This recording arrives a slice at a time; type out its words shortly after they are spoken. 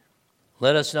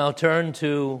Let us now turn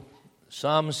to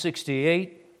Psalm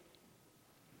 68.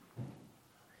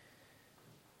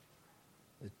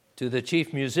 To the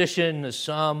chief musician, the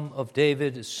Psalm of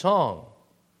David, a song.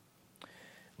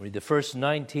 Read the first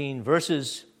 19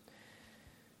 verses.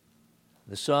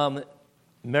 The psalm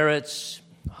merits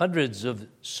hundreds of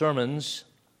sermons.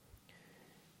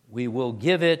 We will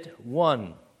give it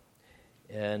one.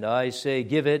 And I say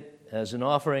give it as an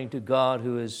offering to God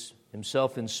who has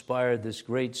himself inspired this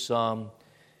great psalm,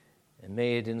 and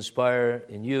may it inspire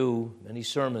in you many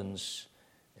sermons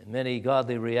and many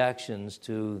godly reactions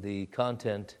to the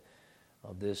content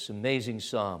of this amazing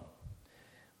psalm.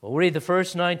 We'll read the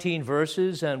first 19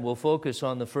 verses and we'll focus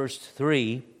on the first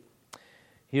 3.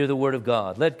 Hear the word of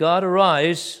God. Let God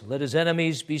arise, let his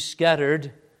enemies be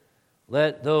scattered,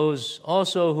 let those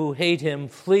also who hate him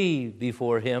flee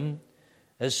before him,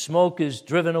 as smoke is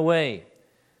driven away.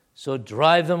 So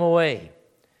drive them away.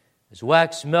 As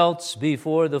wax melts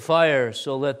before the fire,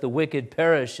 so let the wicked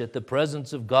perish at the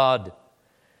presence of God.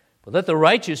 But let the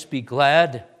righteous be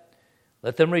glad.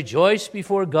 Let them rejoice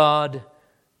before God.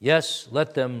 Yes,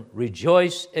 let them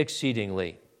rejoice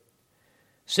exceedingly.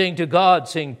 Sing to God,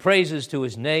 sing praises to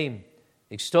his name.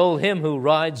 Extol him who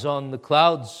rides on the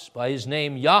clouds by his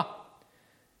name Yah,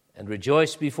 and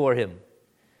rejoice before him.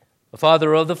 The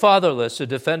father of the fatherless, a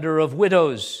defender of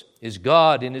widows, is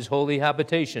God in his holy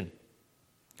habitation.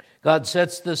 God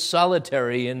sets the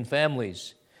solitary in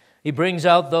families. He brings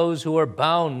out those who are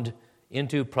bound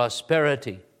into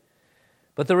prosperity.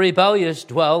 But the rebellious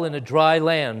dwell in a dry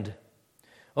land.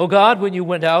 O God, when you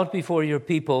went out before your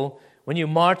people, when you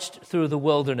marched through the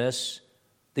wilderness,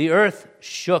 the earth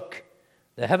shook.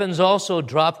 The heavens also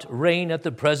dropped rain at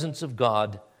the presence of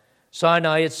God.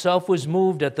 Sinai itself was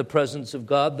moved at the presence of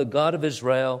God, the God of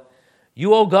Israel.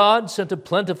 You, O God, sent a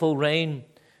plentiful rain,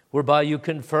 whereby you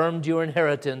confirmed your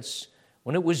inheritance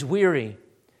when it was weary.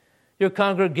 Your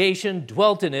congregation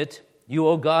dwelt in it. You,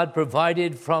 O God,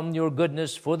 provided from your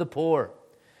goodness for the poor.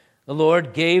 The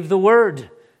Lord gave the word.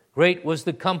 Great was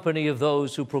the company of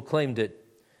those who proclaimed it.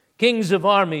 Kings of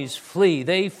armies flee,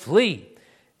 they flee,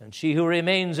 and she who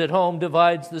remains at home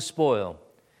divides the spoil.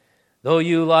 Though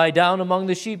you lie down among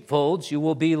the sheepfolds, you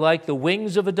will be like the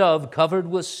wings of a dove covered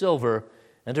with silver,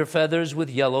 and her feathers with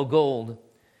yellow gold.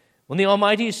 When the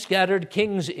Almighty scattered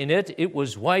kings in it, it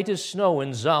was white as snow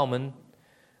in Zalman.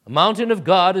 A mountain of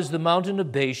God is the mountain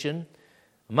of Bashan.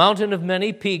 A mountain of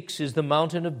many peaks is the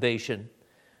mountain of Bashan.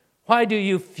 Why do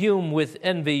you fume with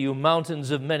envy, you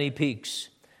mountains of many peaks?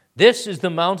 This is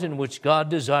the mountain which God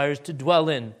desires to dwell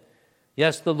in.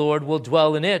 Yes, the Lord will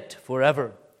dwell in it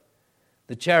forever.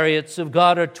 The chariots of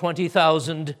God are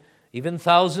 20,000, even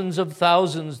thousands of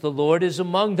thousands. The Lord is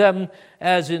among them,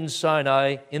 as in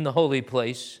Sinai, in the holy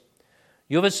place.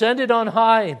 You have ascended on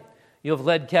high. You have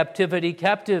led captivity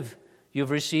captive. You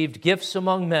have received gifts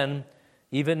among men,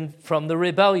 even from the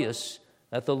rebellious,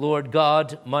 that the Lord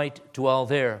God might dwell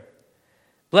there.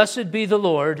 Blessed be the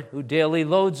Lord, who daily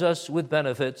loads us with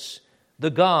benefits, the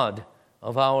God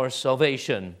of our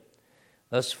salvation.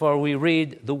 Thus far we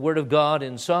read the word of God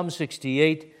in Psalm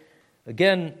 68.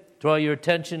 Again, draw your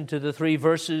attention to the 3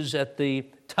 verses at the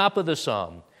top of the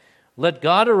psalm. Let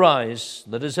God arise,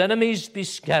 let his enemies be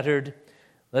scattered,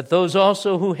 let those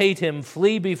also who hate him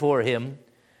flee before him.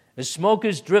 As smoke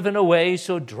is driven away,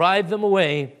 so drive them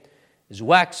away. As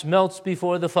wax melts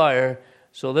before the fire,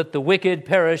 so let the wicked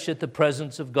perish at the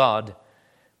presence of God.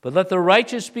 But let the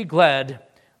righteous be glad,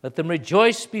 let them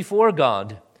rejoice before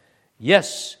God.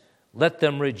 Yes, let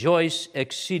them rejoice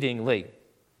exceedingly.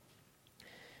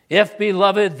 If,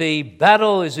 beloved, the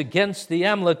battle is against the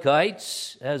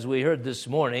Amalekites, as we heard this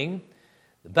morning,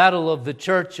 the battle of the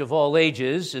church of all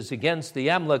ages is against the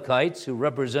Amalekites who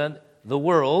represent the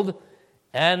world,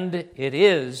 and it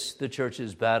is the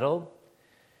church's battle.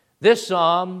 This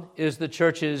psalm is the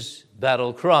church's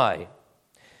battle cry.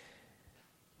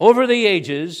 Over the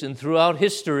ages and throughout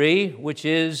history, which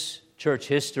is church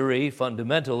history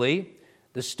fundamentally,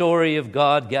 the story of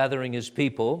God gathering his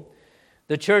people,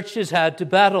 the church has had to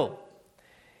battle.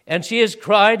 And she has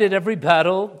cried at every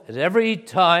battle, at every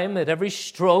time, at every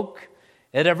stroke,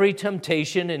 at every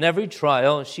temptation, in every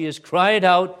trial. She has cried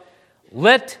out,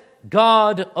 let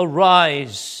God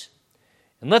arise,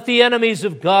 and let the enemies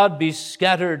of God be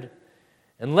scattered,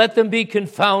 and let them be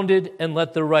confounded, and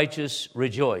let the righteous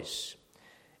rejoice.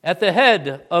 At the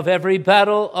head of every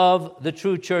battle of the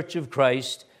true church of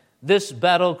Christ, this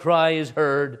battle cry is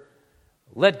heard,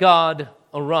 let God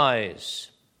arise.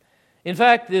 In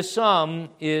fact, this psalm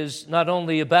is not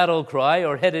only a battle cry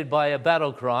or headed by a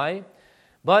battle cry,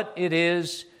 but it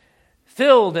is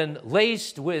filled and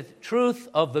laced with truth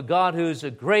of the God who is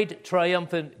a great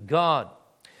triumphant God.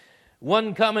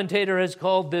 One commentator has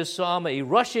called this psalm a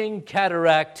rushing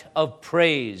cataract of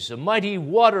praise, a mighty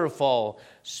waterfall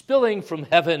spilling from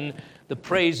heaven the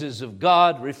praises of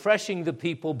God, refreshing the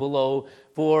people below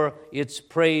for its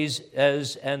praise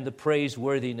and the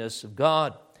praiseworthiness of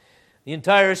God. The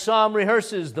entire psalm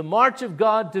rehearses the march of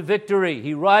God to victory.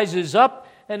 He rises up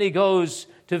and he goes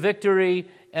to victory,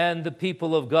 and the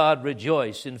people of God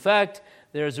rejoice. In fact,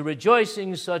 there's a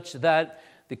rejoicing such that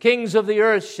the kings of the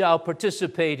earth shall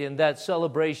participate in that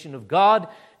celebration of God,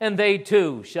 and they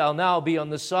too shall now be on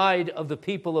the side of the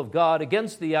people of God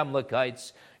against the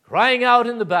Amalekites, crying out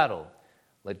in the battle,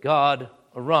 "Let God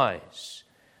arise."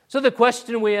 So the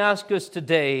question we ask us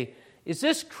today, is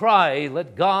this cry,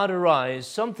 "Let God arise,"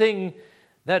 something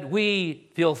that we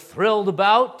feel thrilled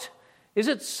about? Is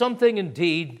it something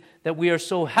indeed that we are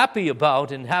so happy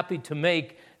about and happy to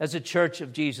make as a church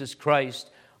of Jesus Christ?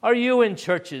 Are you in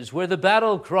churches where the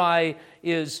battle cry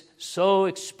is so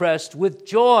expressed with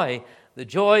joy, the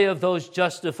joy of those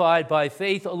justified by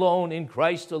faith alone in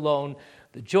Christ alone,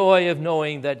 the joy of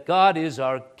knowing that God is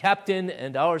our captain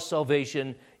and our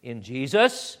salvation in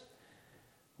Jesus?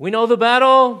 We know the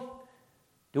battle.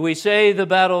 Do we say the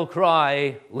battle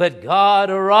cry, "Let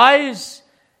God arise"?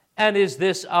 And is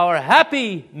this our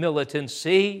happy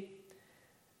militancy?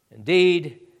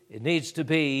 Indeed, it needs to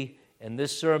be, and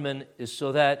this sermon is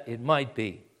so that it might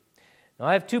be. Now,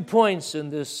 I have 2 points in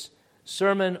this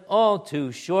sermon, all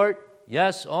too short.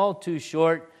 Yes, all too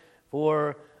short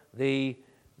for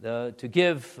to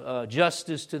give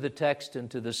justice to the text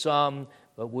and to the psalm,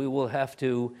 but we will have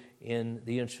to in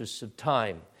the interests of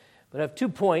time. But I have 2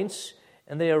 points,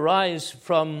 and they arise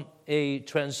from a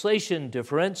translation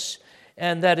difference,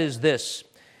 and that is this.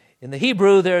 In the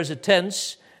Hebrew, there's a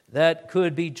tense that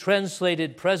could be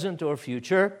translated present or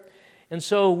future. And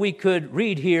so we could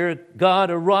read here, "God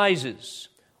arises."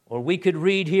 Or we could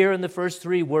read here in the first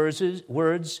 3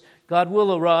 words, "God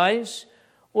will arise."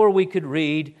 Or we could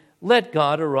read, "Let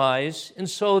God arise." And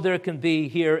so there can be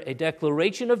here a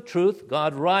declaration of truth,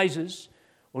 God rises,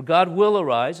 or God will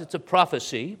arise. It's a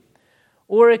prophecy.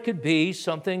 Or it could be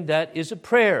something that is a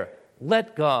prayer,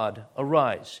 "Let God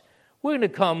arise." We're going to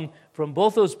come from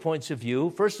both those points of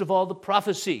view. First of all, the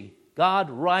prophecy, God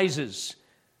rises.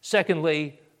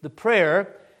 Secondly, the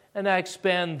prayer, and I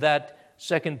expand that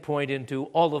second point into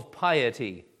all of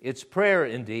piety. It's prayer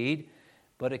indeed,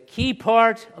 but a key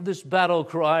part of this battle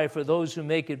cry for those who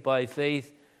make it by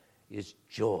faith is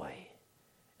joy.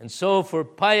 And so for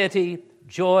piety,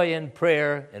 joy, and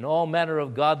prayer, and all manner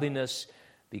of godliness,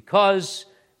 because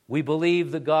we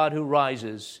believe the God who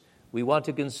rises, we want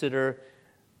to consider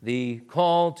the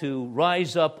call to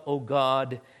rise up, O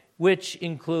God, which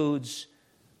includes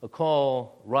a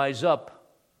call, rise up,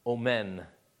 O men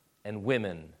and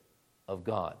women of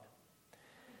God.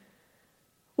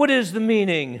 What is the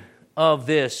meaning of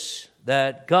this,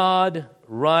 that God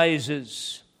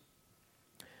rises?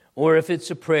 Or if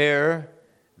it's a prayer,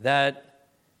 that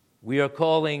we are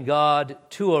calling God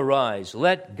to arise.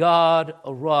 Let God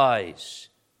arise.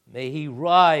 May He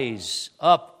rise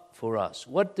up for us.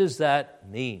 What does that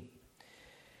mean?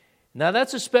 Now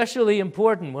that's especially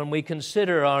important when we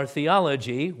consider our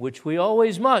theology, which we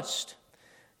always must.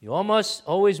 You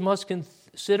always must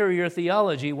consider your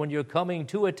theology when you're coming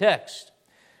to a text.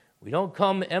 We don't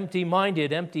come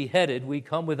empty-minded, empty-headed. We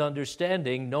come with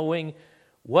understanding, knowing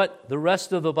what the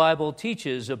rest of the Bible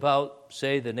teaches about,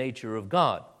 say, the nature of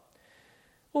God.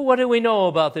 Well, what do we know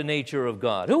about the nature of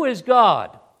God? Who is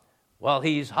God? Well,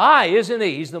 He's high, isn't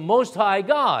He? He's the Most High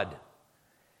God.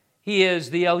 He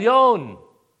is the Elyon,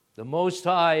 the Most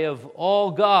High of all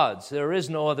gods. There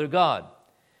is no other God,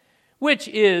 which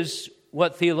is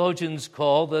what theologians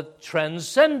call the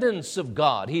transcendence of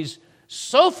God. He's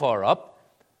so far up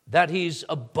that He's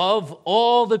above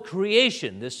all the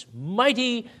creation, this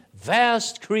mighty,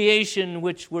 vast creation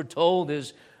which we're told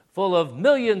is full of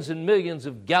millions and millions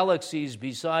of galaxies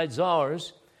besides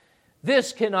ours.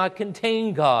 This cannot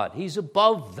contain God. He's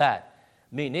above that,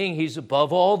 meaning He's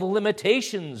above all the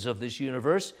limitations of this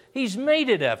universe. He's made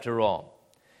it after all.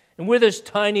 And we're this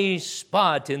tiny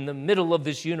spot in the middle of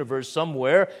this universe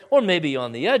somewhere, or maybe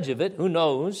on the edge of it, who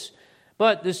knows,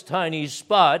 but this tiny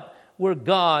spot where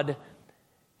God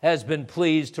has been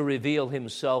pleased to reveal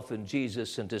Himself in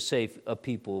Jesus and to save a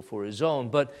people for His own.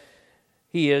 But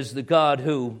He is the God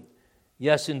who,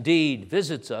 yes, indeed,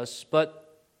 visits us,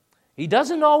 but He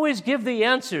doesn't always give the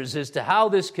answers as to how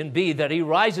this can be that He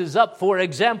rises up, for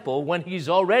example, when He's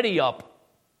already up.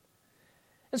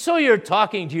 And so you're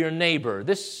talking to your neighbor.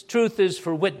 This truth is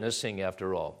for witnessing,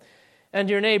 after all. And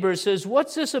your neighbor says,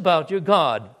 "What's this about your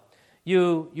God?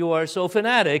 You are so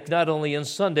fanatic, not only on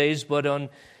Sundays, but on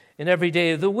in every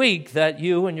day of the week that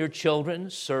you and your children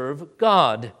serve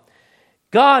God.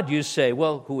 God, you say,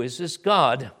 well, who is this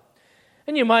God?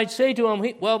 And you might say to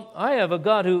him, well, I have a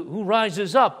God who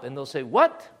rises up. And they'll say,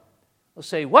 what? They'll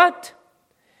say, what?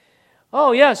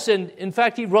 Oh, yes, and in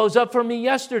fact, he rose up for me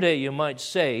yesterday, you might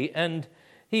say, and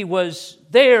he was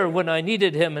there when I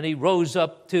needed him, and he rose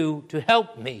up to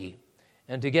help me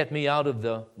and to get me out of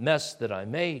the mess that I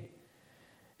made.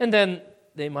 And then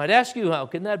they might ask you, how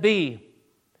can that be?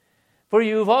 For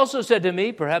you've also said to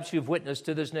me, perhaps you've witnessed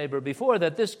to this neighbor before,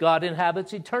 that this God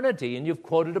inhabits eternity, and you've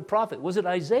quoted a prophet. Was it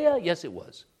Isaiah? Yes, it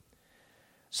was.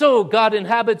 So God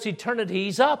inhabits eternity,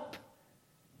 he's up,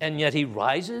 and yet he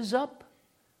rises up?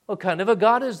 What kind of a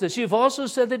God is this? You've also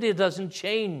said that he doesn't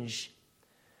change.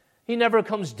 He never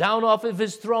comes down off of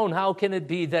his throne. How can it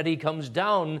be that he comes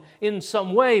down in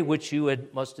some way, which you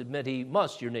must admit he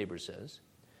must, your neighbor says,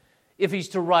 if he's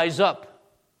to rise up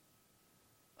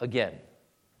again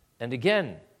and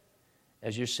again,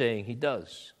 as you're saying he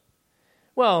does?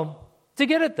 Well, to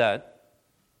get at that,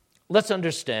 let's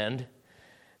understand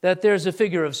that there's a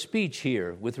figure of speech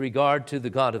here with regard to the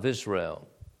God of Israel.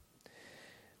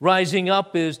 Rising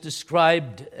up is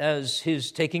described as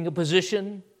his taking a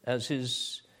position, as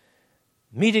his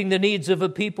meeting the needs of a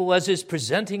people, as his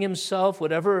presenting himself,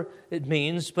 whatever it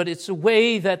means. But it's a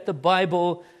way that the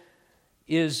Bible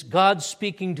is God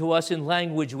speaking to us in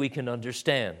language we can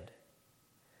understand.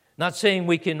 Not saying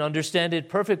we can understand it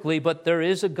perfectly, but there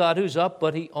is a God who's up,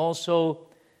 but he also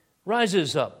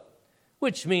rises up,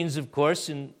 which means, of course,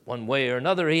 in one way or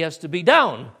another, he has to be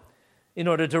down in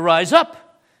order to rise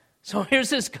up. So here's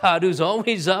this God who's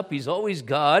always up. He's always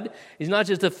God. He's not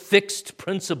just a fixed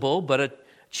principle, but a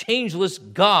changeless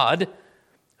God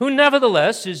who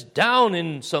nevertheless is down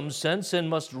in some sense and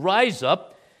must rise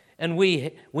up. And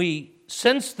we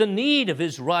sense the need of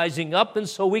his rising up, and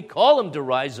so we call him to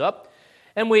rise up.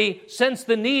 And we sense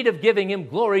the need of giving him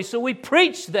glory, so we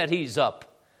preach that he's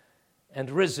up and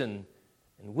risen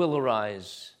and will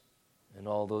arise and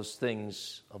all those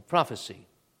things of prophecy.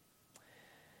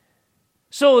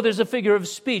 So there's a figure of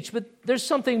speech, but there's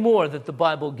something more that the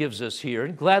Bible gives us here.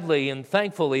 And gladly and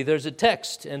thankfully, there's a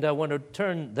text, and I want to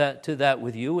turn to that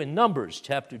with you in Numbers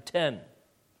chapter 10,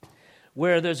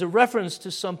 where there's a reference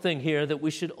to something here that we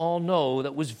should all know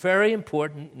that was very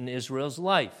important in Israel's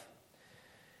life.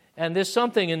 And there's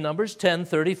something in Numbers 10,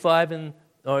 35,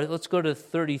 or let's go to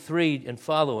 33 and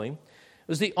following. It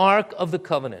was the Ark of the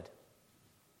Covenant.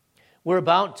 We're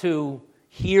about to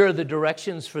hear the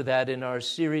directions for that in our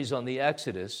series on the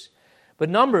Exodus. But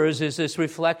Numbers is this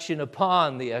reflection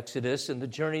upon the Exodus and the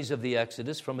journeys of the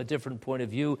Exodus from a different point of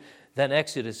view than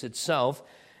Exodus itself.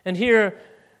 And here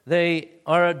they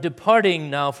are departing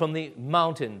now from the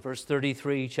mountain, verse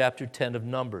 33, chapter 10 of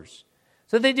Numbers.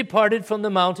 So they departed from the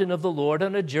mountain of the Lord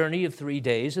on a journey of 3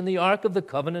 days, and the ark of the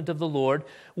covenant of the Lord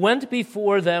went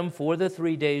before them for the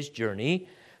 3 days' journey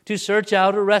to search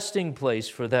out a resting place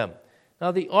for them.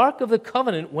 Now the ark of the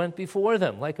covenant went before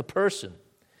them like a person.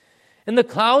 And the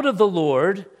cloud of the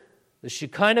Lord, the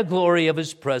Shekinah glory of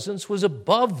his presence, was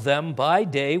above them by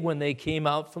day when they came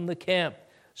out from the camp.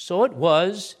 So it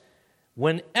was,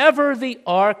 whenever the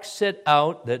ark set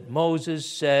out, that Moses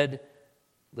said,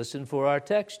 listen for our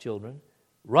text, children,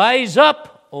 "Rise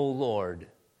up, O Lord,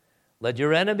 let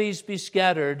your enemies be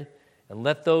scattered, and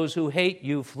let those who hate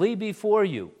you flee before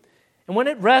you." And when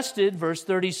it rested, verse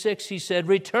 36, he said,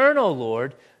 "Return, O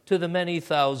Lord, to the many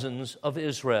thousands of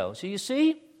Israel." So you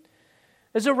see,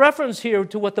 there's a reference here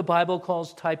to what the Bible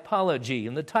calls typology.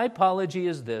 And the typology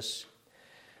is this: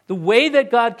 the way that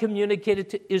God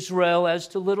communicated to Israel as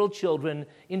to little children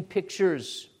in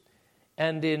pictures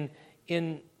and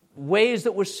in ways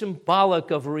that were symbolic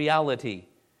of reality.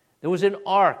 There was an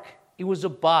ark. It was a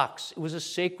box. It was a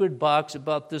sacred box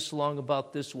about this long,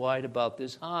 about this wide, about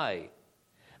this high,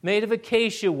 made of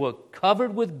acacia wood,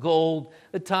 covered with gold,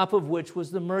 the top of which was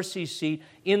the mercy seat,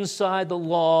 inside the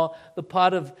law, the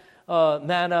pot of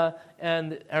manna,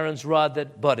 and Aaron's rod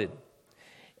that budded.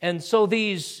 And so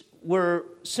these were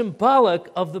symbolic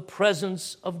of the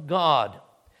presence of God.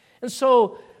 And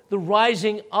so the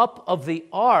rising up of the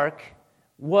ark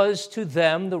was to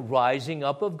them the rising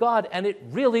up of God. And it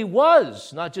really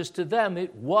was, not just to them,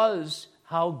 it was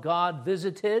how God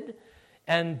visited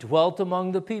and dwelt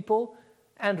among the people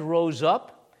and rose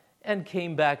up and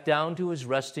came back down to his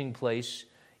resting place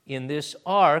in this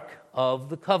ark of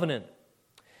the covenant.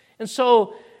 And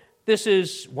so this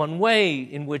is one way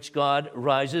in which God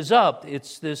rises up.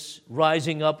 It's this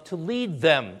rising up to lead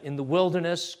them. In the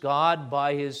wilderness, God,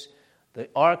 by the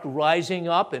ark rising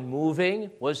up and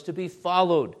moving, was to be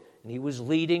followed. And he was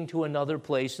leading to another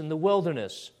place in the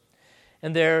wilderness.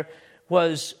 And there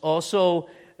was also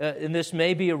and this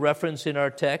may be a reference in our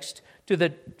text, to the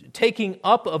taking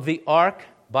up of the ark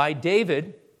by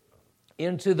David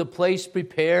into the place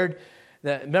prepared.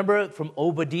 Remember from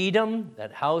Obed-Edom,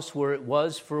 that house where it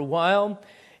was for a while,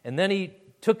 and then he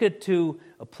took it to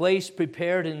a place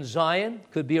prepared in Zion.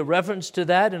 Could be a reference to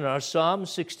that in our Psalm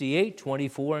 68,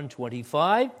 24 and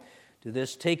 25, to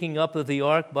this taking up of the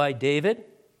ark by David.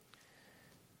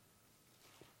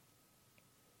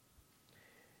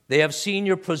 They have seen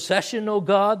your procession, O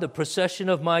God, the procession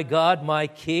of my God, my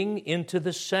King, into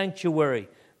the sanctuary.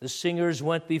 The singers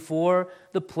went before,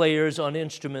 the players on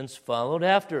instruments followed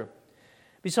after.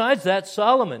 Besides that,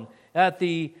 Solomon, at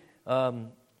the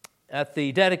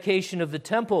dedication of the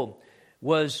temple,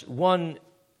 was one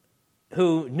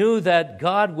who knew that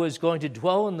God was going to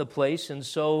dwell in the place, and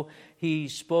so he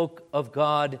spoke of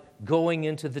God going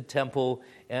into the temple,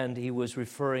 and he was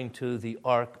referring to the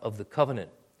Ark of the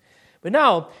Covenant. But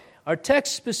now, our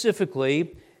text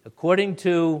specifically, according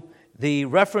to the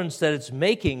reference that it's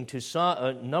making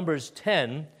to Numbers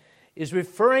 10, is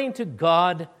referring to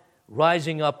God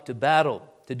rising up to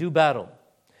do battle.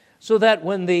 So that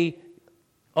when the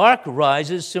ark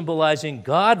rises, symbolizing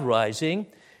God rising,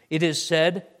 it is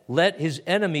said, let his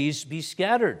enemies be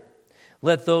scattered.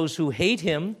 Let those who hate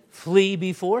him flee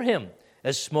before him.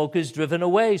 As smoke is driven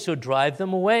away, so drive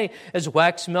them away. As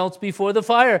wax melts before the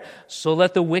fire, so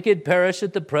let the wicked perish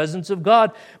at the presence of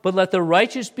God. But let the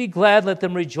righteous be glad, let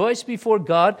them rejoice before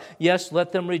God. Yes,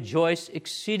 let them rejoice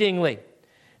exceedingly.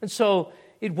 And so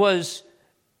it was,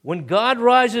 when God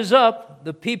rises up,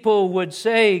 the people would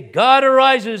say, God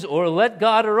arises, or let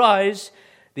God arise,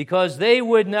 because they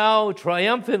would now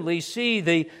triumphantly see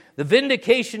the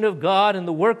vindication of God and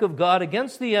the work of God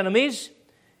against the enemies,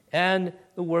 and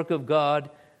the work of God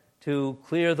to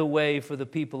clear the way for the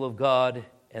people of God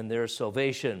and their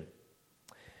salvation.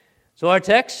 So our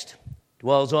text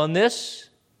dwells on this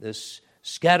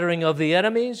scattering of the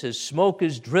enemies as smoke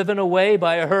is driven away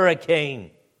by a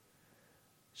hurricane.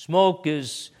 Smoke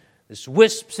is this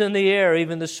wisps in the air,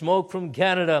 even the smoke from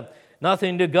Canada.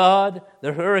 Nothing to God.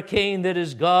 The hurricane that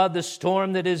is God, the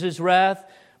storm that is his wrath,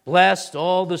 blasts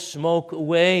all the smoke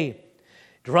away,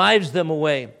 drives them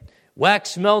away.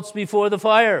 Wax melts before the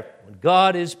fire. When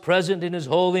God is present in his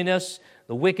holiness,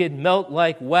 the wicked melt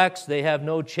like wax. They have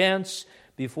no chance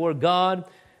before God.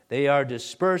 They are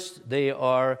dispersed. They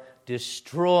are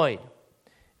destroyed.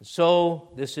 So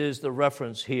this is the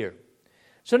reference here.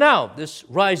 So now, this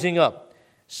rising up,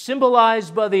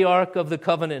 symbolized by the Ark of the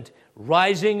Covenant,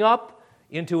 rising up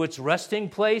into its resting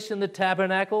place in the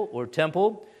tabernacle or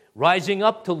temple, rising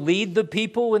up to lead the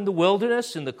people in the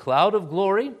wilderness in the cloud of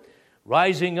glory,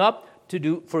 rising up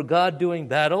for God doing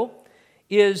battle,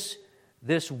 is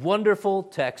this wonderful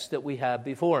text that we have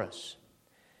before us.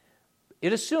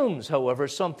 It assumes, however,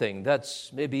 something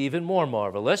that's maybe even more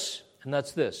marvelous, and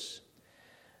that's this: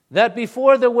 that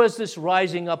before there was this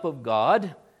rising up of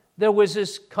God, there was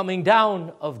this coming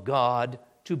down of God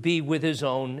to be with his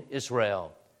own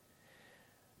Israel.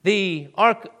 The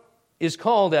ark is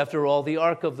called, after all, the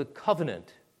Ark of the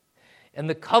Covenant. And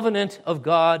the covenant of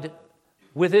God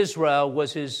with Israel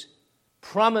was his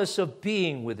promise of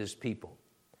being with his people,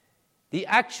 the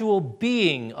actual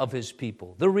being of his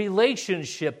people, the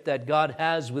relationship that God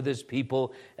has with his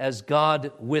people as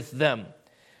God with them.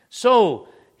 So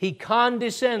he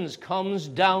condescends, comes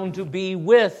down to be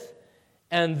with,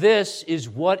 and this is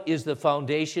what is the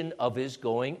foundation of his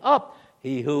going up.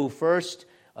 He who first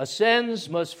ascends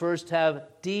must first have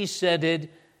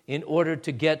descended in order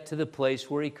to get to the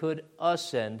place where he could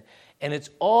ascend. And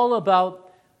it's all about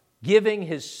giving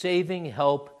his saving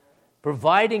help,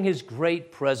 providing his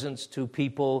great presence to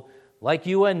people like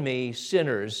you and me,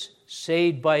 sinners,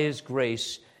 saved by his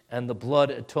grace and the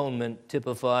blood atonement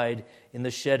typified in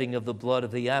the shedding of the blood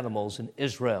of the animals in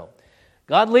Israel.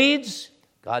 God leads,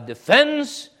 God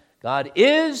defends, God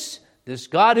is this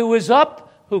God who is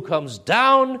up, who comes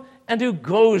down, and who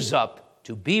goes up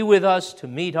to be with us, to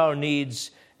meet our needs,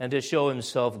 and to show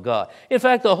himself God. In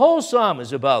fact, the whole psalm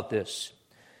is about this.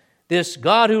 This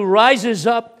God who rises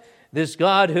up, this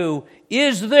God who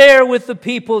is there with the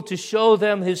people to show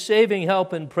them his saving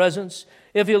help and presence.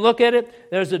 If you look at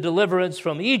it, there's a deliverance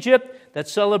from Egypt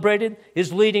that's celebrated,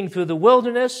 his leading through the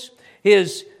wilderness,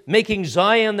 his making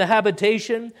Zion the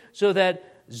habitation, so that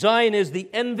Zion is the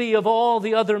envy of all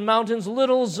the other mountains.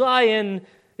 Little Zion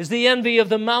is the envy of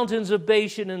the mountains of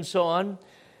Bashan, and so on.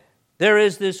 There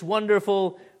is this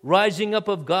wonderful rising up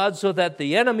of God so that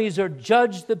the enemies are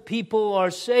judged, the people are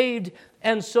saved,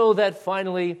 and so that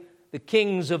finally the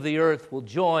kings of the earth will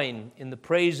join in the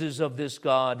praises of this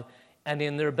God and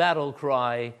in their battle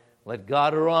cry, let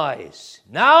God arise.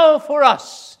 Now for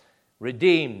us,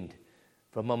 redeemed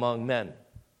from among men.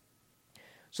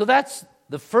 So that's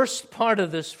the first part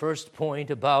of this first point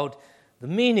about the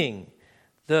meaning,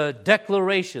 the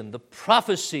declaration, the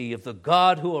prophecy of the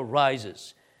God who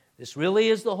arises. This really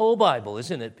is the whole Bible,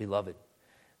 isn't it, beloved?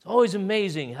 It's always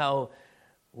amazing how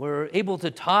we're able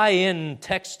to tie in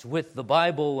text with the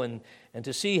Bible and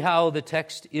to see how the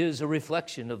text is a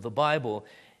reflection of the Bible.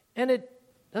 And it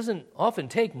doesn't often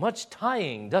take much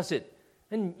tying, does it?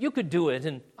 And you could do it,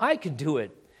 and I could do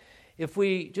it. If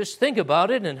we just think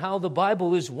about it and how the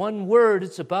Bible is one word,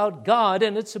 it's about God,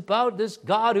 and it's about this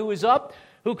God who is up,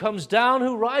 who comes down,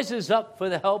 who rises up for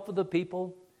the help of the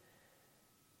people.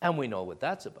 And we know what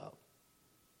that's about.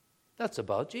 That's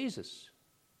about Jesus.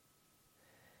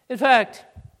 In fact,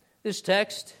 this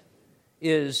text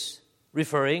is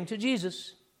referring to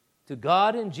Jesus, to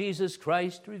God and Jesus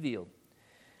Christ revealed.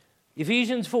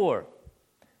 Ephesians 4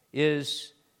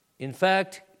 is, in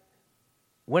fact,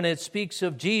 when it speaks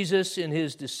of Jesus in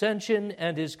his descension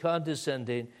and his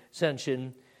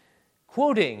condescension,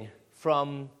 quoting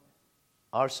from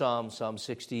our Psalm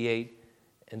 68,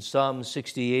 and Psalm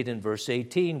 68 and verse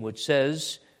 18, which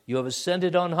says, "You have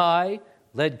ascended on high,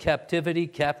 led captivity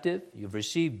captive. You've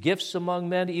received gifts among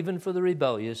men, even for the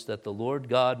rebellious, that the Lord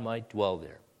God might dwell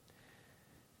there."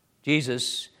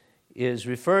 Jesus is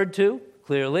referred to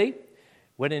clearly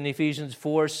when in Ephesians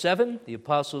 4:7, the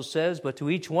apostle says, "But to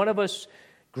each one of us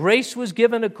grace was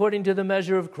given according to the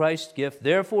measure of Christ's gift.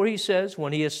 Therefore," he says,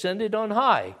 "when he ascended on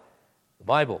high," the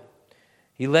Bible,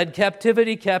 "he led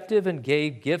captivity captive and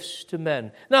gave gifts to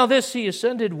men." Now this he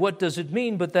ascended, what does it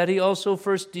mean? But that he also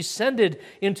first descended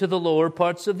into the lower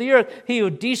parts of the earth. He who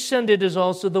descended is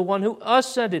also the one who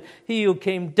ascended. He who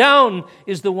came down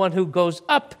is the one who goes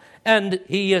up, and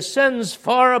he ascends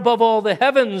far above all the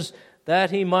heavens,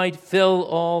 that he might fill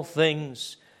all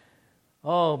things.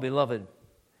 Oh, beloved,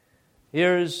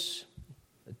 here's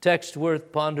a text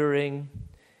worth pondering,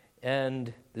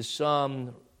 and the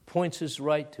psalm points us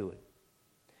right to it.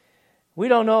 We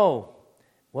don't know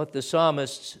what the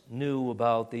psalmists knew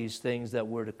about these things that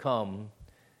were to come,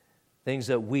 things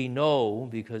that we know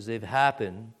because they've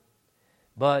happened,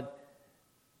 but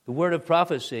the word of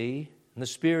prophecy and the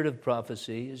spirit of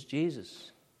prophecy is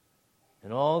Jesus.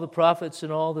 And all the prophets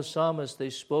and all the psalmists, they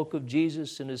spoke of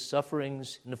Jesus and his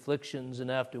sufferings and afflictions,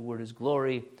 and afterward his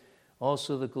glory,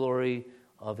 also the glory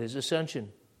of his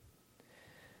ascension.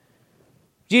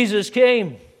 Jesus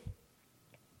came.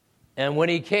 And when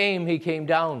he came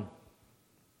down.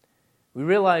 We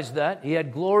realize that. He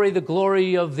had glory, the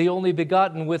glory of the only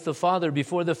begotten with the Father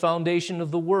before the foundation of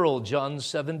the world, John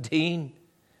 17.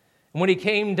 And when he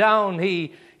came down,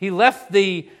 he left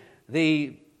the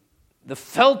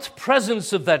felt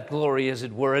presence of that glory, as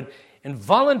it were, and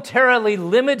voluntarily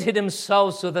limited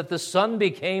himself so that the Son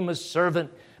became a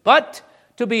servant. But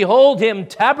to behold him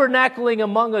tabernacling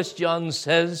among us, John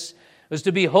says, was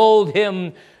to behold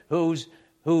him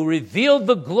who revealed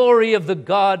the glory of the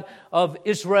God of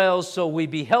Israel. So we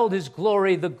beheld his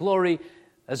glory, the glory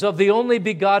as of the only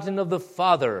begotten of the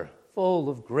Father, full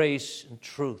of grace and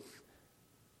truth.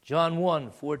 John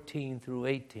 1:14 through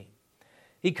 18.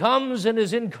 He comes, and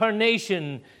his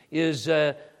incarnation is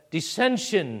a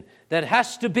descension that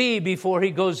has to be before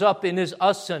he goes up in his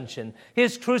ascension.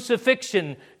 His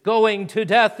crucifixion, going to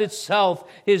death itself,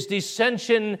 his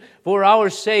descension for our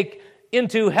sake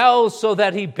into hell so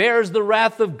that he bears the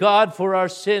wrath of God for our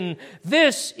sin.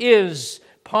 This is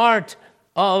part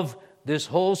of this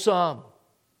whole psalm.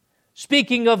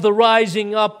 Speaking of the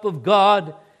rising up of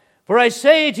God, for I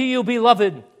say to you,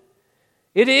 beloved,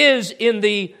 it is in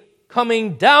the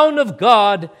coming down of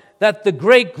God that the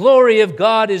great glory of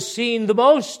God is seen the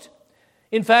most.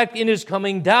 In fact, in his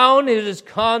coming down, it is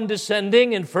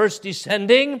condescending and first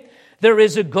descending. There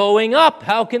is a going up.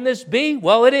 How can this be?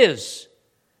 Well, it is.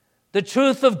 The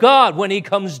truth of God, when he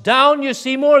comes down, you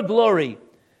see more glory.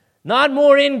 Not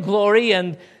more in glory,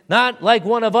 and not like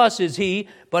one of us is he,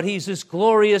 but he's this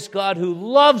glorious God who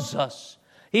loves us.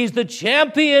 He's the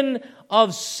champion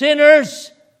of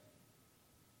sinners.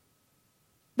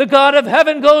 The God of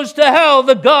heaven goes to hell.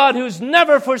 The God who's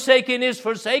never forsaken is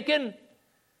forsaken.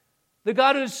 The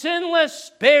God who's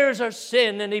sinless bears our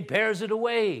sin, and he bears it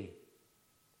away.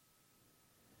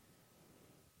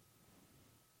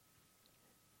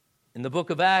 In the book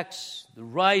of Acts, the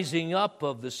rising up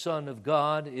of the Son of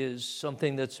God is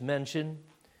something that's mentioned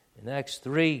in Acts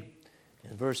 3,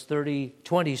 in verse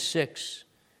 26,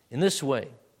 in this way.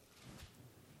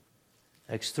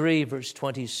 Acts 3, verse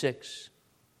 26.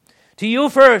 To you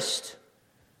first,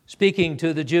 speaking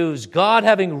to the Jews, God,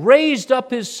 having raised up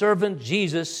his servant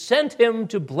Jesus, sent him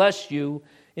to bless you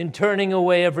in turning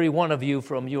away every one of you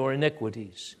from your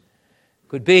iniquities.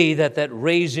 Could be that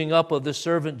raising up of the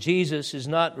servant Jesus is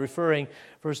not referring,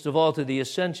 first of all, to the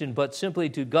ascension, but simply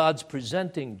to God's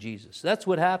presenting Jesus. That's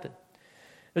what happened.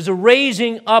 There's a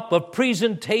raising up, a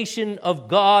presentation of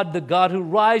God, the God who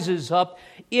rises up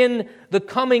in the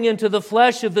coming into the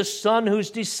flesh of the Son who's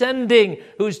descending,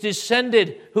 who's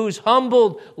descended, who's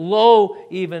humbled low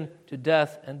even to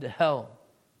death and to hell,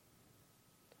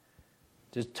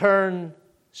 to turn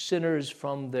sinners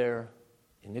from their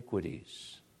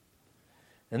iniquities.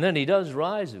 And then he does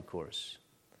rise, of course.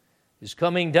 His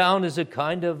coming down is a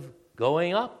kind of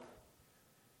going up,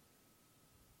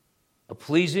 a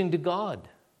pleasing to God.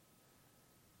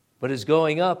 But his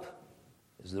going up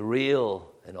is the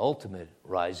real and ultimate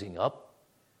rising up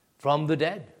from the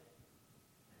dead.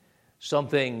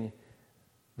 Something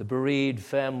the bereaved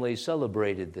family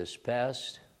celebrated this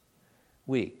past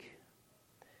week.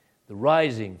 The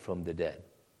rising from the dead.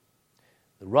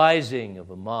 The rising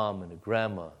of a mom and a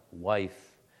grandma, a wife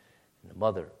and a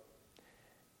mother.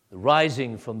 The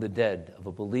rising from the dead of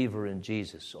a believer in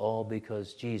Jesus, all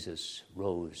because Jesus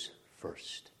rose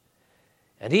first.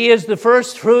 And he is the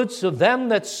first fruits of them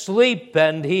that sleep,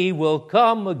 and he will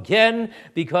come again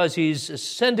because he's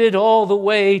ascended all the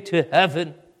way to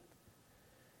heaven.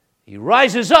 He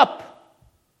rises up.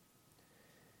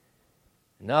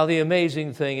 Now the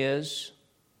amazing thing is,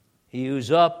 he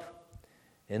who's up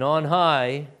and on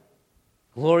high,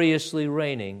 gloriously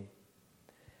reigning,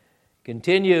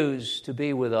 continues to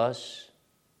be with us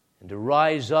and to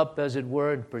rise up, as it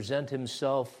were, and present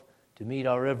himself to meet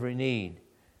our every need.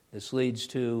 This leads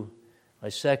to my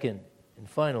second and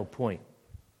final point.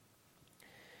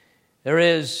 There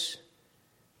is,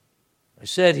 I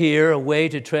said here, a way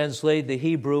to translate the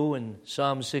Hebrew in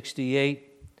Psalm 68,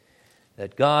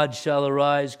 that God shall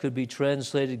arise could be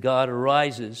translated God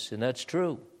arises, and that's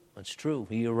true. That's true.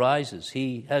 He arises.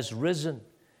 He has risen,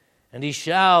 and he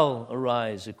shall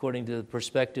arise, according to the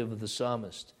perspective of the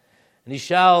psalmist. And he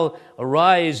shall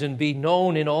arise and be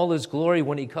known in all his glory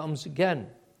when he comes again.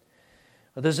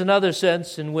 But there's another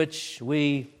sense in which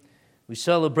we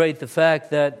celebrate the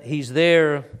fact that he's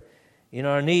there in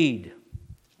our need.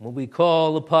 When we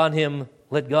call upon him,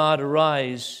 let God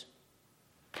arise,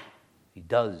 he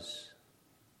does.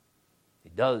 He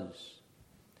does.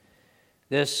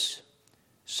 This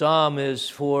psalm is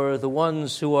for the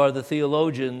ones who are the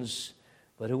theologians,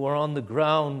 but who are on the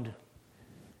ground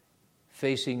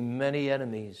facing many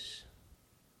enemies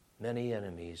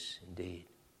indeed.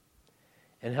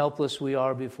 And helpless we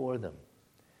are before them.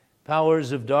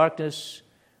 Powers of darkness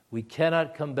we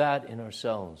cannot combat in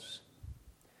ourselves.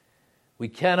 We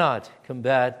cannot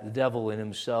combat the devil in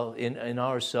himself, in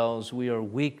ourselves. We are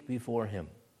weak before him.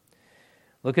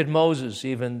 Look at Moses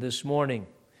even this morning.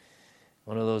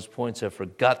 One of those points I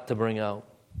forgot to bring out.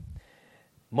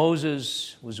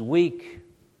 Moses was weak.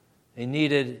 He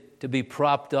needed to be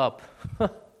propped up.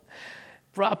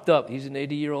 Propped up. He's an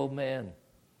 80-year-old man.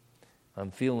 I'm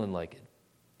feeling like it.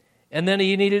 And then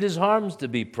he needed his arms to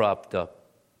be propped up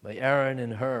by Aaron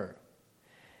and Hur.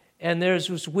 And there's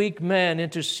this weak man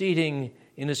interceding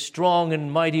in a strong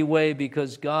and mighty way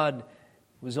because God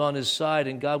was on his side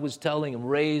and God was telling him,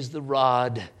 raise the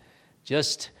rod.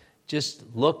 Just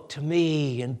look to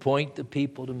me and point the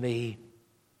people to me.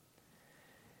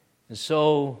 And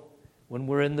so when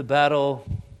we're in the battle,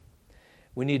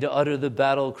 we need to utter the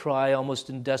battle cry almost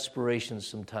in desperation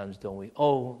sometimes, don't we?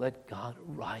 Oh, let God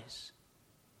arise.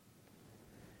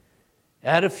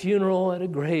 At a funeral, at a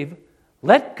grave,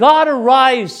 let God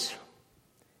arise.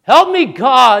 Help me,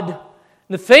 God, in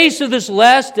the face of this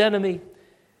last enemy,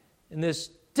 in this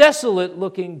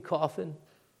desolate-looking coffin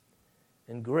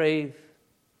and grave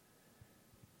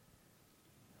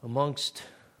amongst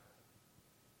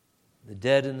the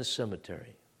dead in the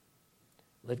cemetery.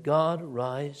 Let God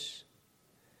arise.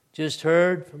 Just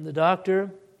heard from the doctor,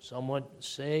 someone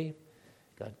say,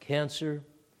 got cancer.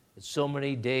 It's so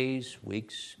many days,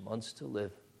 weeks, months to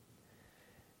live.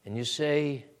 And you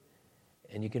say,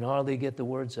 and you can hardly get the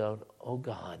words out, oh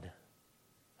God,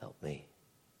 help me.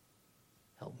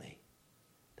 Help me.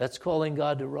 That's calling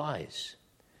God to rise.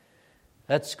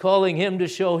 That's calling him to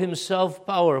show himself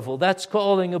powerful. That's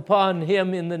calling upon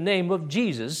him in the name of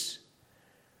Jesus.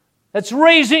 That's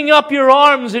raising up your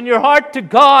arms and your heart to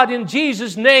God in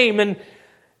Jesus' name, and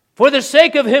for the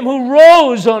sake of him who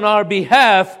rose on our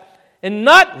behalf, and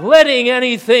not letting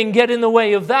anything get in the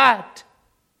way of that.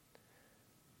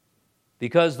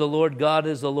 Because the Lord God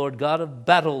is the Lord God of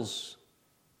battles.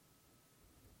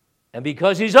 And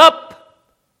because he's up,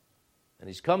 and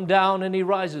he's come down and he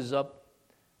rises up,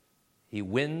 he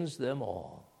wins them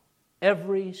all.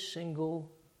 Every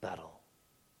single battle.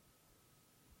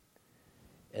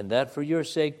 And that for your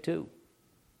sake too.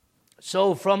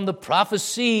 So from the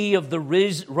prophecy of the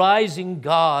rising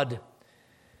God,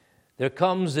 there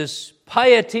comes this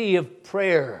piety of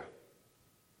prayer.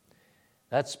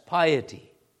 That's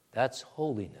piety. That's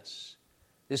holiness.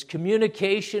 This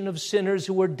communication of sinners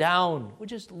who are down. We're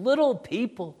just little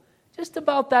people, just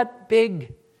about that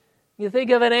big. You think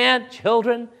of an ant,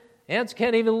 children. Ants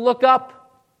can't even look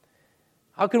up.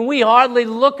 How can we hardly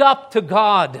look up to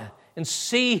God and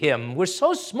see Him? We're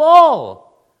so small.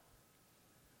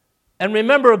 And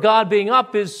remember, God being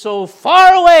up is so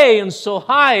far away and so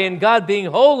high, and God being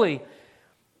holy.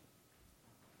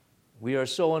 We are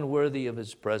so unworthy of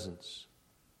His presence.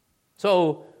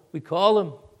 So we call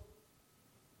Him.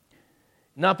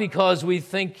 Not because we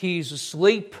think He's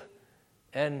asleep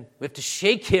and we have to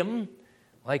shake Him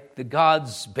like the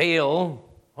gods Baal.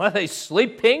 Are they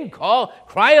sleeping?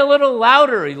 Cry a little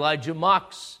louder, Elijah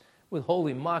mocks with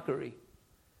holy mockery.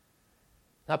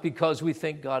 Not because we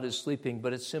think God is sleeping,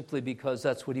 but it's simply because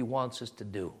that's what He wants us to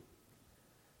do.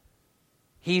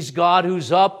 He's God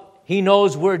who's up. He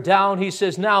knows we're down. He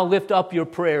says, now lift up your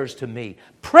prayers to me.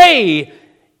 Pray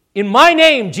in my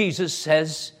name, Jesus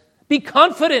says. Be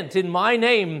confident in my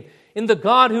name, in the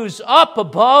God who's up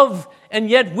above and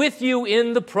yet with you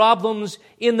in the problems,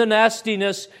 in the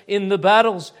nastiness, in the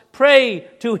battles. Pray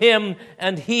to Him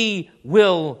and He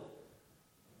will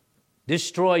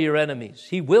destroy your enemies.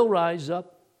 He will rise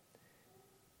up.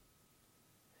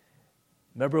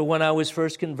 Remember when I was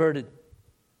first converted?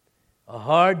 A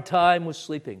hard time was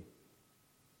sleeping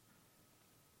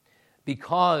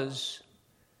because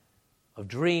of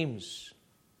dreams,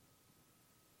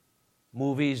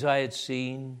 movies I had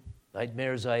seen,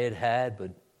 nightmares I had had,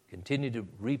 but continued to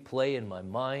replay in my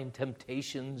mind,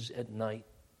 temptations at night.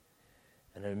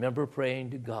 And I remember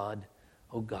praying to God,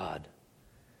 oh God,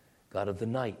 God of the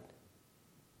night,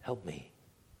 help me.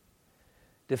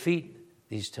 Defeat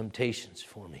these temptations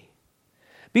for me.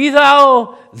 Be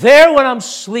thou there when I'm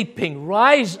sleeping.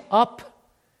 Rise up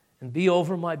and be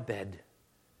over my bed.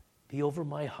 Be over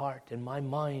my heart and my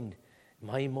mind,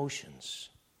 my emotions.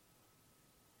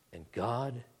 And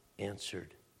God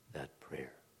answered that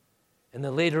prayer. And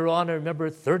then later on, I remember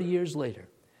 30 years later,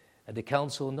 I had to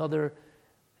counsel another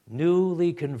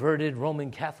newly converted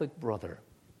Roman Catholic brother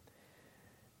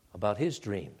about his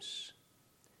dreams.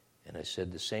 And I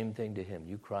said the same thing to him.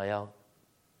 You cry out,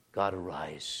 God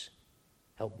arise.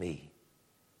 Help me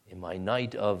in my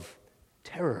night of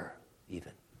terror,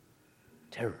 even.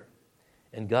 Terror.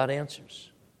 And God answers.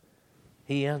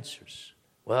 He answers.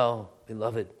 Well,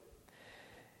 beloved.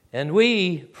 And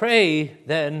we pray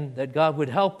then that God would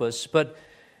help us. But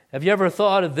have you ever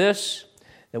thought of this?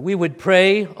 That we would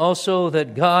pray also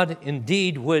that God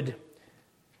indeed would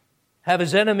have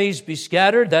His enemies be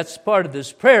scattered. That's part of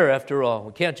this prayer, after all.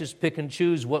 We can't just pick and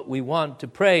choose what we want to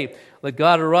pray. Let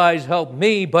God arise, help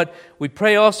me. But we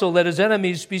pray also, let His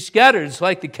enemies be scattered. It's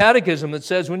like the catechism that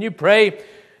says, when you pray,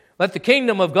 let the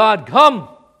kingdom of God come.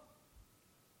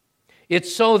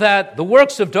 It's so that the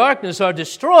works of darkness are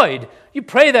destroyed. You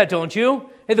pray that, don't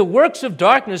you? Hey, the works of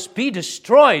darkness be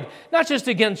destroyed, not just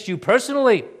against you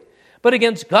personally, but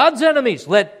against God's enemies.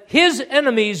 Let His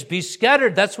enemies be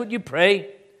scattered. That's what you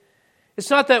pray. It's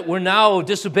not that we're now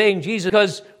disobeying Jesus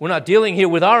because we're not dealing here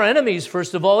with our enemies.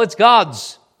 First of all, it's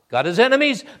God's. God has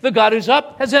enemies. The God who's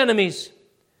up has enemies.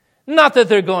 Not that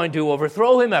they're going to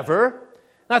overthrow Him ever.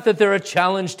 Not that they're a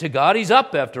challenge to God. He's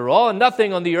up after all, and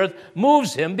nothing on the earth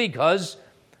moves Him because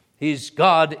He's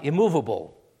God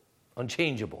immovable,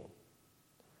 unchangeable.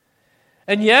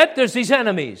 And yet there's these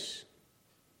enemies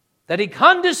that He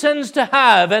condescends to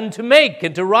have and to make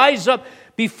and to rise up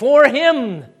before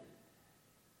Him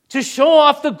to show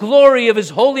off the glory of His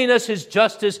holiness, His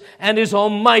justice, and His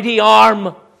almighty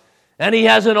arm. And He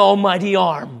has an almighty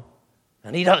arm,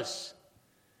 and He does.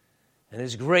 And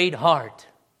His great heart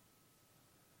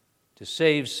to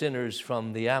save sinners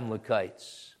from the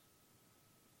Amalekites.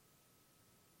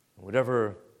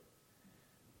 Whatever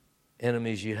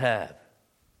enemies you have.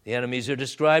 The enemies are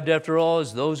described, after all,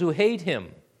 as those who hate Him.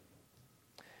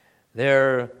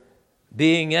 Their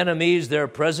being enemies, their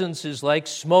presence is like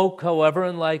smoke, however,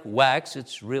 and like wax.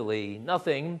 It's really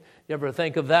nothing. You ever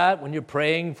think of that when you're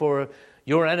praying for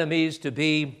your enemies to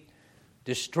be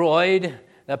destroyed?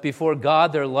 That before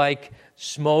God they're like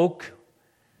smoke,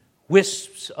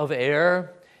 wisps of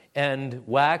air, and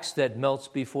wax that melts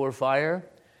before fire.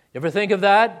 You ever think of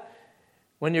that?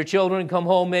 When your children come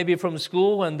home maybe from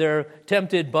school and they're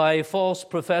tempted by false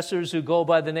professors who go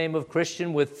by the name of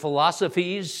Christian with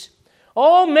philosophies.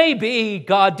 Oh, maybe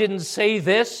God didn't say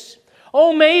this.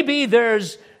 Oh, maybe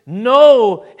there's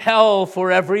no hell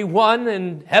for everyone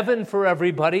and heaven for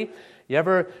everybody. You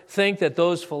ever think that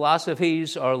those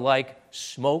philosophies are like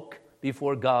smoke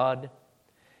before God,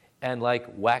 and like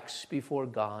wax before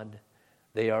God,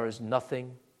 they are as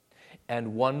nothing,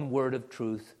 and one word of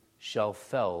truth shall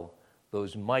fell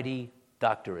those mighty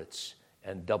doctorates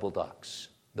and double docks,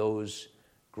 those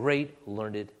great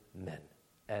learned men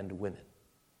and women.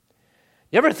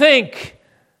 You ever think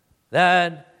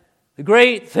that the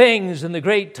great things and the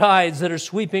great tides that are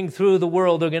sweeping through the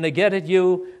world are going to get at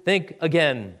you? Think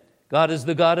again. God is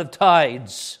the God of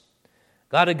tides.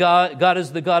 God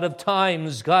is the God of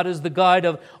times. God is the God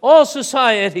of all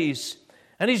societies.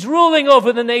 And He's ruling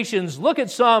over the nations. Look at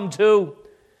Psalm 2.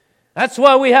 That's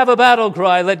why we have a battle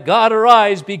cry, let God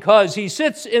arise, because He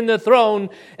sits in the throne,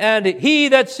 and he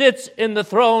that sits in the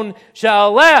throne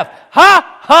shall laugh.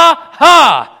 Ha, ha,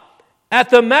 ha! At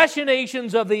the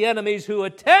machinations of the enemies who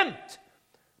attempt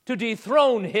to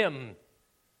dethrone Him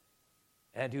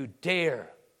and who dare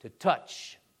to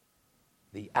touch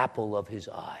the apple of His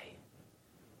eye,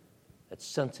 that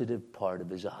sensitive part of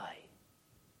His eye.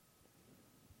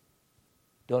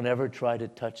 Don't ever try to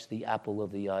touch the apple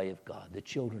of the eye of God, the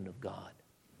children of God.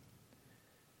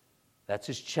 That's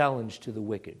His challenge to the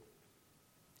wicked.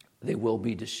 They will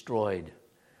be destroyed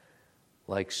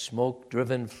like smoke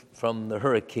driven from the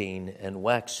hurricane and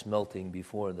wax melting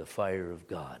before the fire of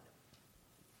God.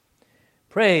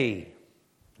 Pray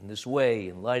in this way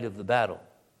in light of the battle.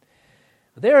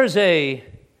 There's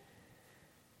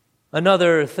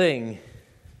another thing,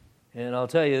 and I'll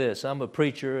tell you this. I'm a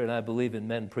preacher, and I believe in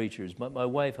men preachers, but my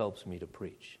wife helps me to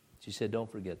preach. She said, don't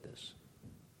forget this.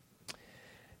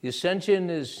 The ascension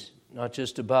is not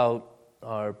just about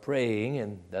our praying,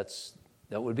 and that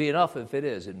would be enough if it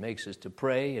is. It makes us to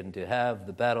pray and to have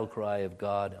the battle cry of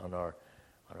God on our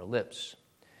lips.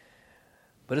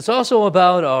 But it's also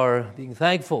about our being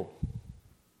thankful.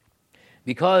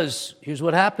 Because here's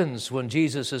what happens when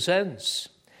Jesus ascends.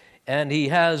 And He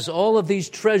has all of these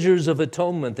treasures of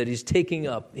atonement that He's taking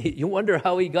up. You wonder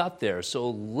how He got there.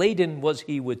 So laden was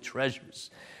He with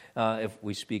treasures, if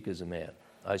we speak as a man.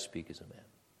 I speak as a man.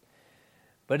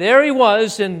 But there He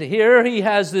was, and here He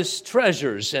has this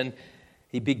treasures, and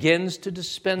He begins to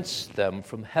dispense them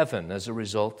from heaven as a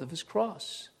result of His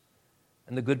cross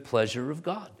and the good pleasure of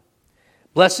God.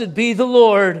 Blessed be the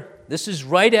Lord. This is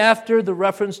right after the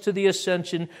reference to the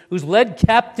ascension, who's led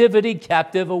captivity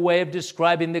captive, a way of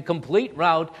describing the complete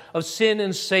rout of sin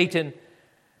and Satan.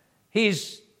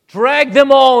 He's dragged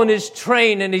them all in His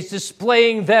train, and He's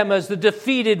displaying them as the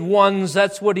defeated ones.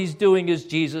 That's what He's doing as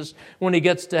Jesus when He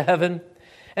gets to heaven.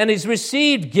 And He's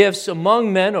received gifts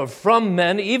among men or from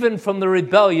men, even from the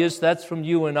rebellious, that's from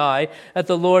you and I, that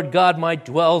the Lord God might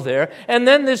dwell there. And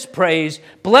then this praise,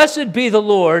 blessed be the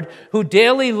Lord who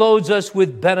daily loads us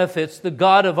with benefits, the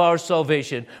God of our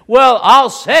salvation. Well, I'll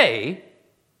say,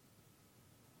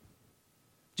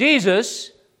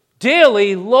 Jesus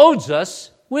daily loads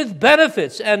us with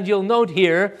benefits. And you'll note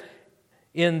here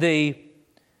in the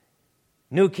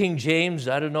New King James,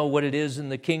 I don't know what it is in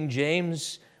the King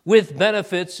James, with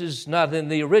benefits is not in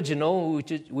the original.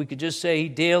 We could just say He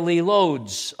daily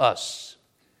loads us.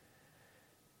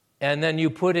 And then you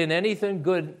put in anything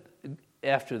good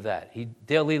after that. He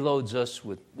daily loads us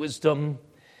with wisdom,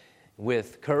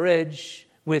 with courage,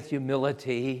 with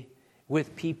humility,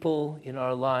 with people in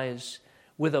our lives,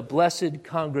 with a blessed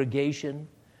congregation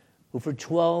who for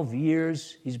 12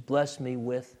 years He's blessed me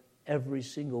with, every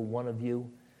single one of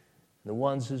you. The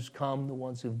ones who've come, the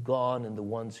ones who've gone, and the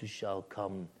ones who shall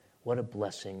come. What a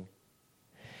blessing.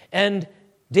 And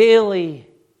daily,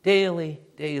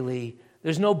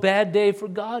 there's no bad day for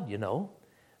God, you know.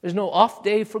 There's no off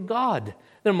day for God.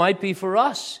 There might be for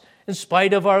us. In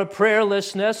spite of our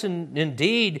prayerlessness, and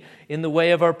indeed, in the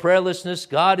way of our prayerlessness,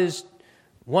 God is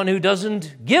one who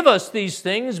doesn't give us these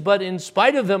things, but in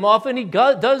spite of them, often He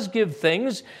does give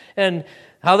things. And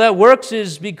how that works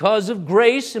is because of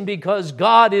grace and because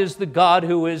God is the God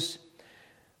who is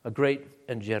a great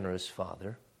and generous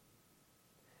Father.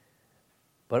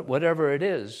 But whatever it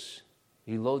is,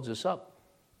 He loads us up.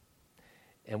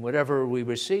 And whatever we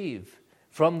receive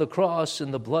from the cross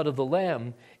and the blood of the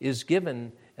Lamb is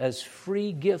given as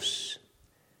free gifts,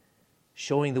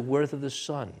 showing the worth of the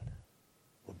Son.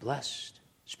 We're blessed.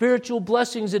 Spiritual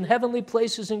blessings in heavenly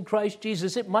places in Christ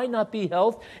Jesus. It might not be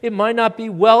health. It might not be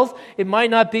wealth. It might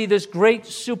not be this great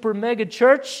super mega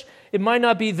church. It might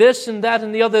not be this and that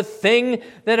and the other thing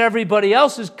that everybody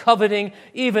else is coveting,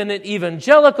 even in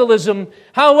evangelicalism.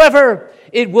 However,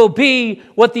 it will be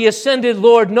what the ascended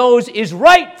Lord knows is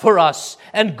right for us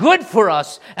and good for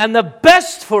us and the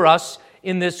best for us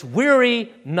in this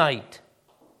weary night.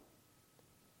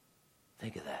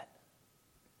 Think of that.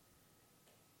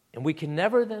 And we can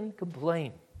never then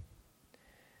complain.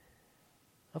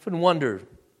 I often wonder,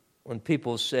 when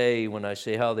people say, when I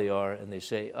say how they are, and they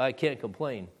say, I can't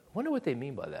complain, I wonder what they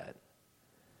mean by that.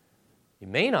 You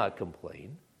may not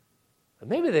complain, but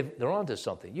maybe they're onto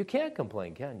something. You can't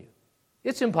complain, can you?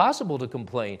 It's impossible to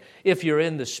complain if you're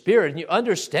in the Spirit and you're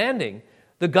understanding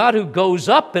the God who goes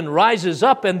up and rises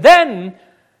up, and then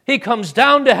He comes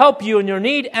down to help you in your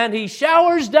need, and He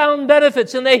showers down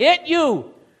benefits, and they hit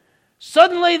you.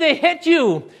 Suddenly they hit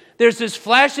you. There's this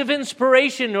flash of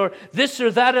inspiration, or this or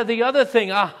that or the other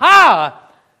thing. Aha!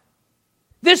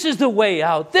 This is the way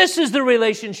out. This is the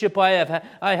relationship I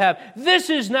have.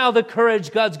 This is now the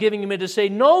courage God's giving me to say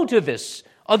no to this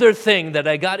other thing that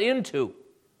I got into.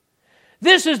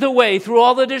 This is the way through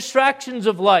all the distractions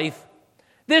of life.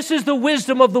 This is the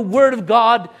wisdom of the Word of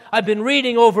God I've been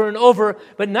reading over and over.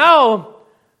 But now,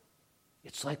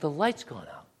 it's like the light's gone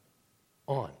out.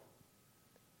 On.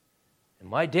 And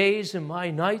my days and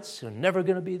my nights are never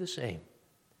going to be the same.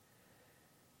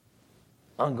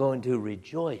 I'm going to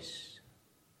rejoice.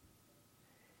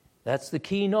 That's the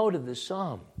keynote of this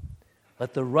psalm.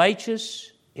 Let the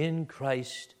righteous in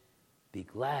Christ be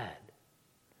glad.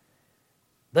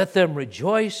 Let them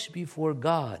rejoice before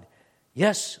God.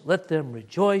 Yes, let them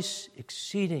rejoice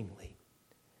exceedingly.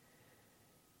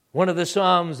 One of the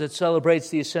psalms that celebrates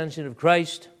the ascension of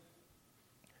Christ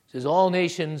says, all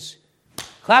nations,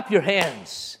 clap your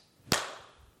hands.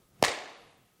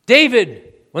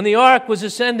 David, when the ark was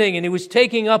ascending and he was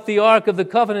taking up the ark of the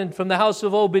covenant from the house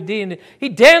of Obed-Edom, he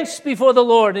danced before the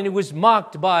Lord and he was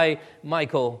mocked by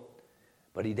Michal.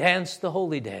 But he danced the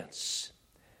holy dance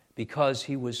because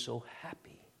he was so happy.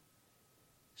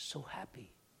 So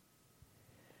happy.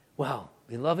 Well,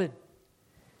 beloved,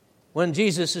 when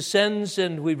Jesus ascends,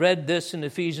 and we read this in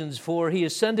Ephesians 4, He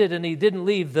ascended and He didn't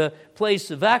leave the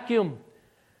place a vacuum.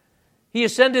 He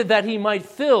ascended that He might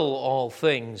fill all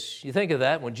things. You think of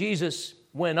that, when Jesus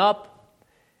went up,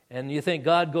 and you think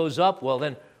God goes up, well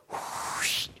then,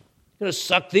 whoosh, going to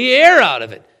suck the air out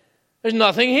of it. There's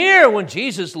nothing here when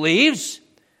Jesus leaves.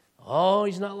 Oh,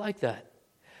 He's not like that.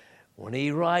 When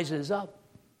He rises up,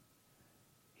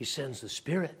 He sends the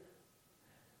Spirit.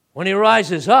 When He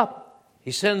rises up,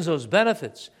 He sends those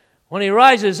benefits. When He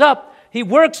rises up, He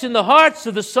works in the hearts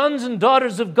of the sons and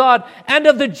daughters of God and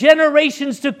of the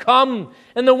generations to come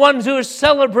and the ones who are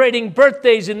celebrating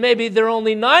birthdays and maybe they're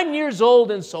only 9 years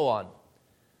old and so on.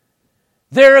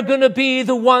 They're going to be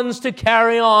the ones to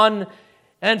carry on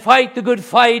and fight the good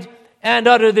fight and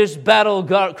utter this battle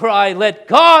cry, let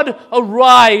God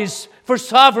arise for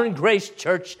Sovereign Grace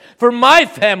Church, for my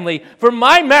family, for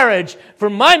my marriage, for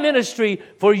my ministry,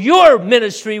 for your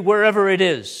ministry, wherever it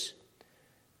is.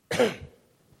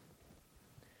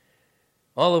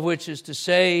 All of which is to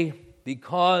say,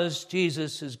 because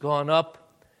Jesus has gone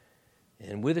up,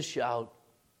 and with a shout,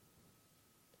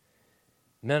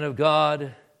 men of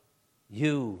God,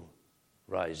 you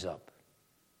rise up.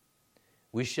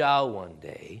 We shall one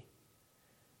day,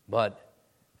 but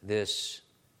this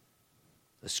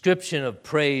ascription of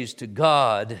praise to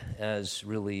God, as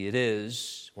really it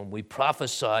is, when we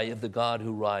prophesy of the God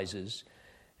who rises,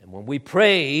 and when we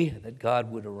pray that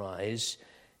God would arise,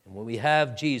 and when we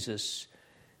have Jesus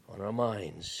on our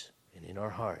minds and in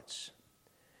our hearts,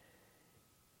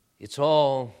 it's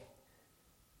all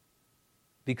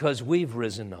because we've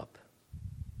risen up.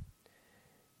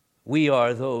 We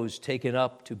are those taken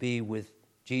up to be with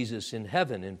Jesus in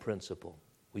heaven in principle.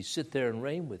 We sit there and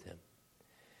reign with Him.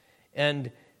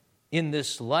 And in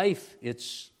this life,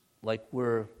 it's like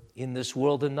we're in this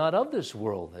world and not of this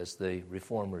world, as the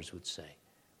reformers would say.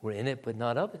 We're in it, but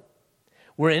not of it.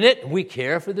 We're in it, and we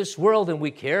care for this world, and we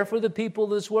care for the people of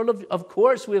this world. Of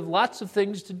course, we have lots of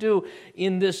things to do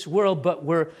in this world, but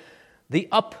we're the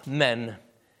up men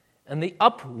and the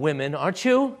up women, aren't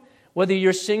you? Whether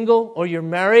you're single or you're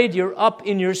married, you're up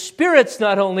in your spirits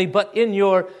not only, but in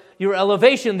your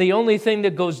elevation. The only thing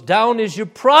that goes down is your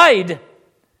pride.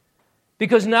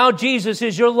 Because now Jesus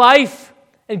is your life,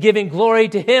 and giving glory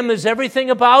to Him is everything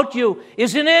about you,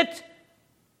 isn't it?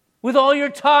 With all your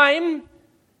time,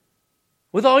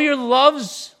 with all your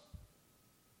loves.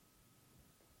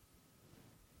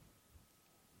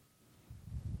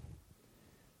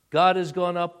 God has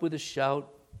gone up with a shout.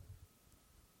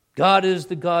 God is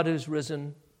the God who's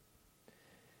risen,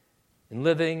 in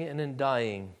living and in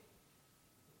dying.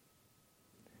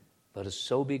 Let us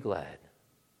so be glad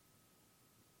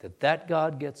that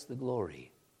God gets the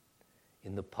glory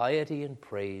in the piety and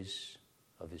praise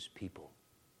of His people.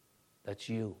 That's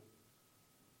you.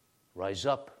 Rise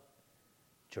up,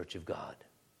 Church of God.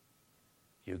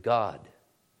 Your God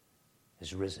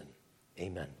is risen.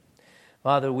 Amen.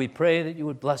 Father, we pray that you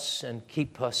would bless and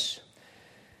keep us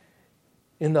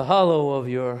in the hollow of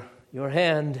your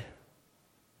hand.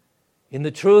 in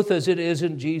the truth as it is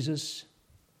in Jesus,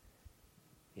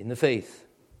 in the faith.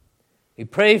 We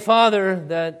pray, Father,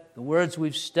 that the words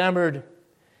we've stammered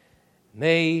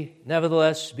may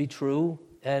nevertheless be true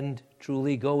and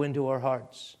truly go into our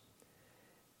hearts.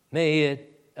 May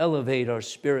it elevate our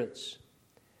spirits.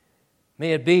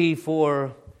 May it be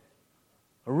for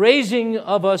a raising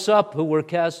of us up who were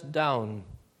cast down,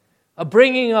 a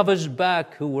bringing of us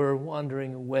back who were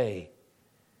wandering away,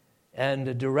 and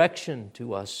a direction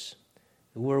to us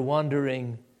who were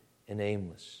wandering and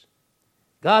aimless.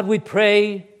 God, we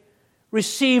pray,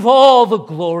 receive all the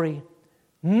glory.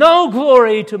 No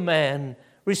glory to man.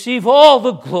 Receive all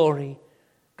the glory.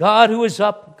 God who is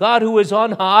up, God who is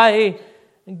on high,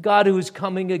 and God who is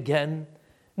coming again.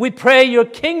 We pray your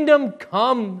kingdom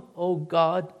come, O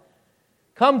God.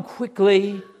 Come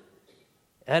quickly.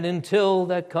 And until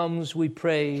that comes, we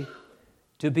pray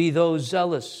to be those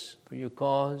zealous for your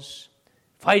cause,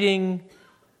 fighting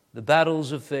the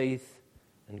battles of faith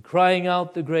and crying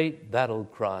out the great battle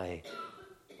cry,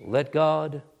 let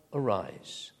God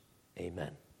arise. Amen.